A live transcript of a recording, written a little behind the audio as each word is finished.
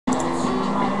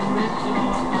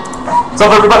What's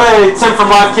up, everybody? Tim from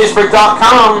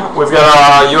LiveCaseBreak.com. We've got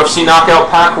a UFC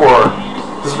Knockout Pack War.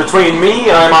 This is between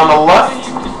me, I'm on the left,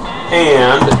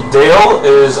 and Dale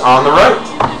is on the right.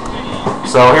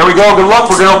 So here we go. Good luck.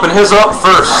 We're going to open his up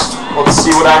first. Let's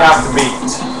see what I have to beat.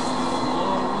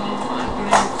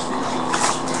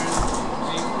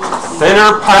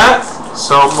 Thinner pack.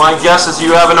 So my guess is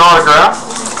you have an autograph.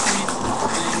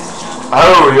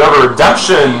 Oh, you have a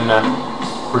redemption.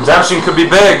 Redemption could be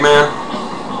big, man.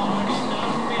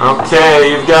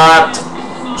 Okay, you've got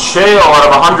Chael out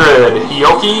of 100,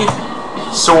 Hioki,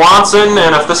 Swanson,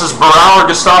 and if this is Barao or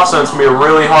Gustafsson, it's going to be a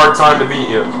really hard time to beat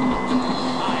you.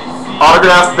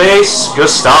 Autograph base,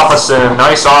 Gustafsson.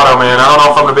 Nice auto, man. I don't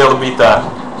know if I'm going to be able to beat that.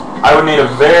 I would need a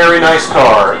very nice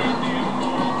card.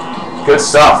 Good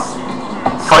stuff.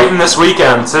 Fighting this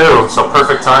weekend, too, so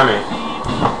perfect timing.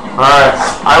 Alright,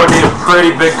 I would need a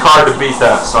pretty big card to beat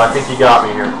that, so I think you got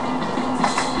me here.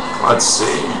 Let's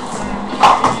see.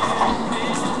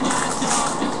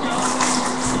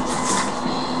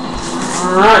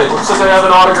 Alright, looks like I have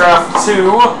an autograph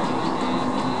too.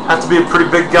 Have to be a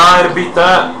pretty big guy to beat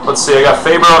that. Let's see, I got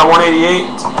Faber out of 188.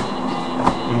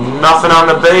 Nothing on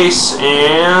the base,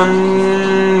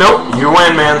 and nope, you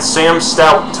win, man. Sam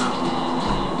Stout.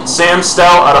 Sam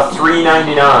Stout out of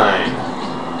 399.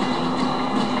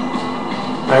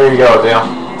 There you go, Dale.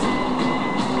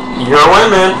 You're a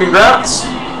win, man. Congrats.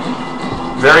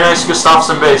 Very nice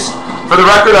Gustafsson base. For the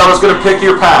record, I was going to pick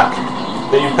your pack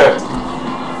that you picked.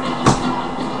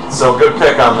 So good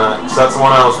pick on that, because that's the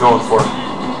one I was going for.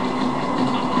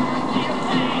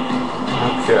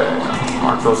 Okay,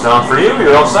 mark those down for you.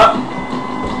 You're all set.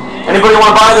 Anybody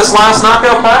want to buy this last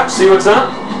knockout pack? See what's in it?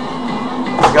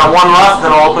 Got one left,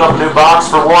 then I'll open up a new box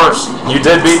for Wars. You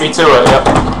did beat me to it, yep.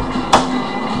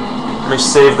 Let me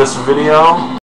save this video.